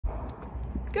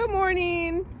Good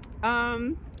morning.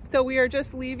 So we are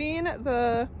just leaving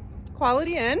the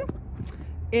Quality Inn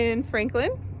in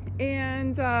Franklin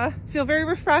and feel very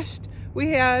refreshed.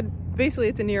 We had, basically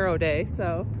it's a Nero day,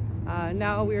 so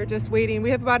now we are just waiting.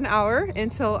 We have about an hour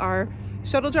until our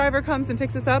shuttle driver comes and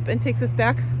picks us up and takes us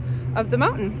back up the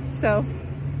mountain. So,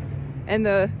 and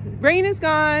the rain is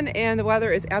gone and the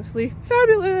weather is absolutely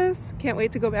fabulous. Can't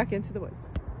wait to go back into the woods.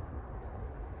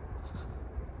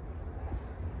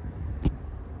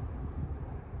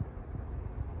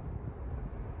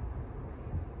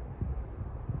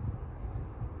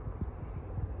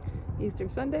 Easter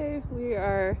Sunday, we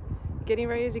are getting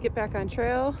ready to get back on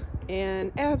trail,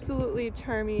 and absolutely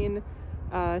charming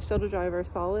shuttle driver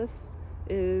Solace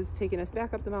is taking us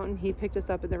back up the mountain. He picked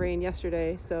us up in the rain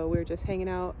yesterday, so we're just hanging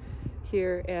out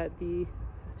here at the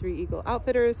Three Eagle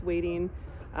Outfitters waiting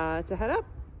to head up.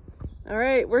 All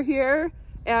right, we're here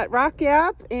at Rock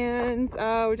Gap, and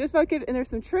we're just about to get, and there's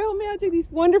some trail magic. These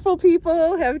wonderful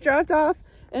people have dropped off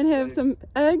and have some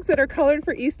eggs that are colored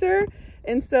for Easter,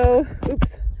 and so,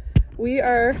 oops. We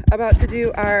are about to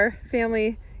do our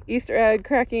family Easter egg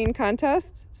cracking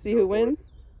contest. See who wins.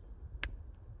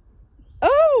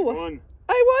 Oh!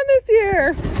 I won this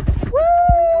year! Woo!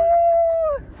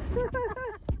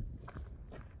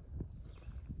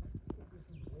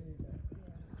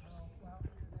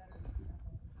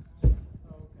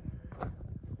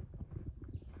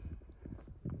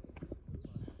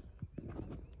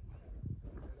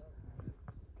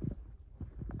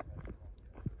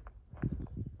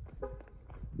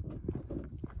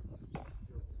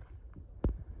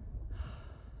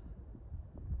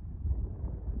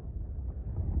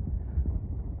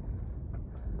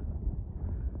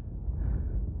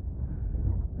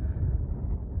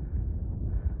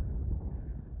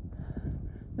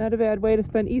 Not a bad way to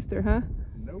spend Easter, huh?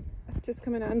 Nope. Just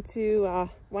coming on to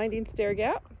Winding Stair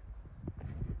Gap.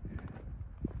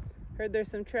 Heard there's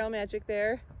some trail magic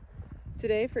there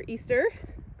today for Easter.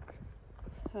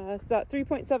 It's about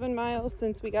 3.7 miles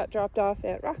since we got dropped off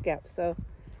at Rock Gap, so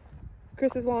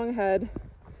Chris is long ahead.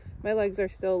 My legs are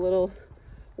still a little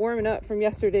warming up from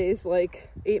yesterday's like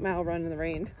 8-mile run in the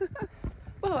rain.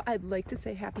 Well, I'd like to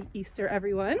say happy Easter,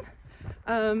 everyone.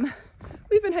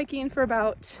 We've been hiking for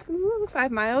about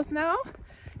 5 miles now,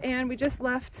 and we just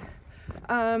left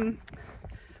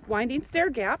Winding Stair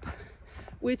Gap,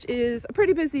 which is a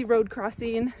pretty busy road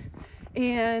crossing,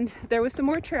 and there was some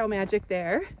more trail magic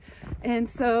there. And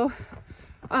so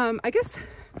I guess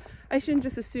I shouldn't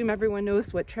just assume everyone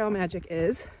knows what trail magic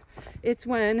is. It's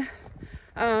when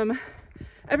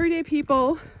everyday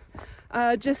people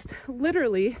just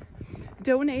literally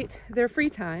donate their free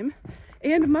time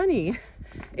and money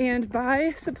and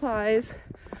buy supplies,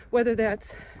 whether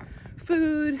that's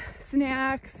food,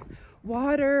 snacks,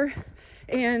 water,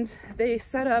 and they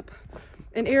set up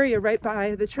an area right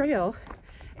by the trail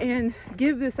and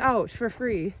give this out for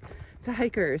free to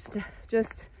hikers, to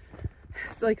just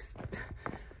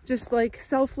like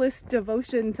selfless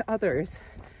devotion to others.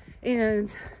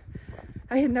 And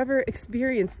I had never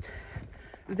experienced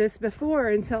this before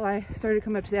until I started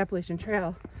coming up to the Appalachian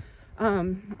Trail.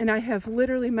 And I have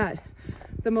literally met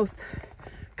the most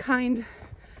kind,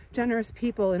 generous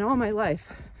people in all my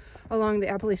life along the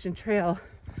Appalachian Trail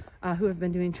who have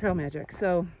been doing trail magic.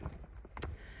 So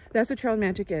that's what trail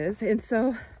magic is. And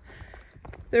so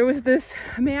there was this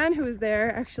man who was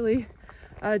there actually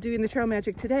doing the trail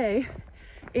magic today,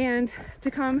 and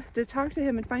to come to talk to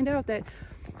him and find out that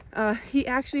he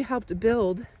actually helped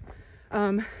build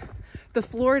the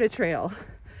Florida Trail,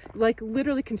 like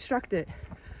literally construct it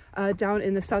down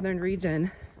in the southern region.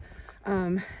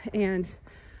 And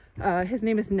his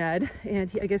name is Ned,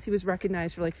 and I guess he was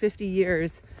recognized for like 50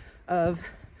 years of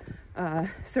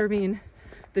serving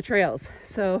the trails.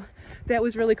 So that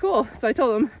was really cool. So I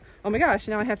told him, oh my gosh,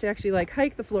 now I have to actually like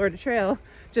hike the Florida Trail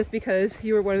just because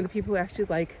you were one of the people who actually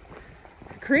like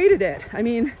created it. I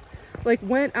mean, like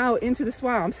went out into the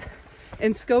swamps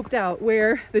and scoped out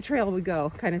where the trail would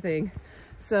go, kind of thing.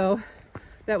 So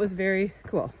that was very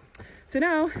cool. So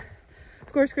now,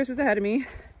 of course, Chris is ahead of me.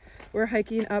 We're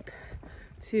hiking up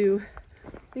to,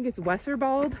 I think it's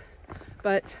Wesserbald,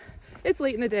 but it's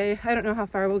late in the day. I don't know how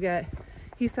far we'll get.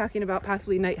 He's talking about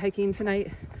possibly night hiking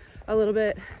tonight a little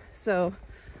bit. So,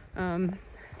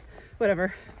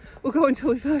 whatever. We'll go until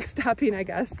we feel like stopping, I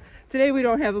guess. Today we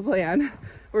don't have a plan.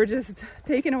 We're just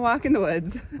taking a walk in the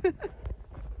woods.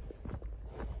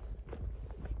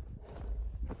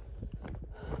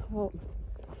 Well,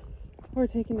 we're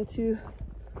taking the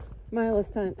 2-mile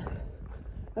ascent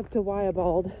up to Waya,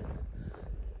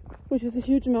 which is a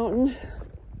huge mountain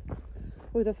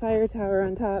with a fire tower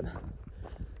on top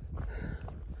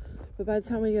But by the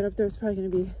time we get up there, it's probably going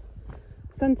to be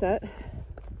sunset.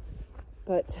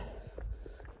 But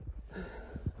I'm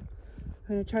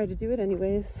going to try to do it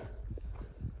anyways.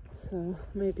 So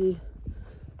maybe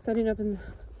setting up in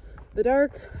the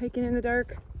dark, hiking in the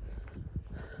dark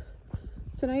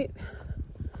tonight.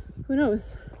 Who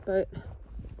knows? But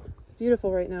it's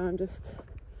beautiful right now. I'm just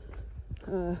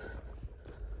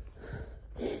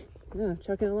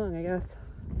chucking along, I guess.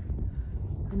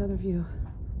 Another view.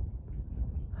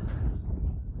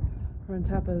 We're on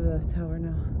top of the tower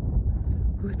now.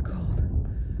 Ooh, it's cold.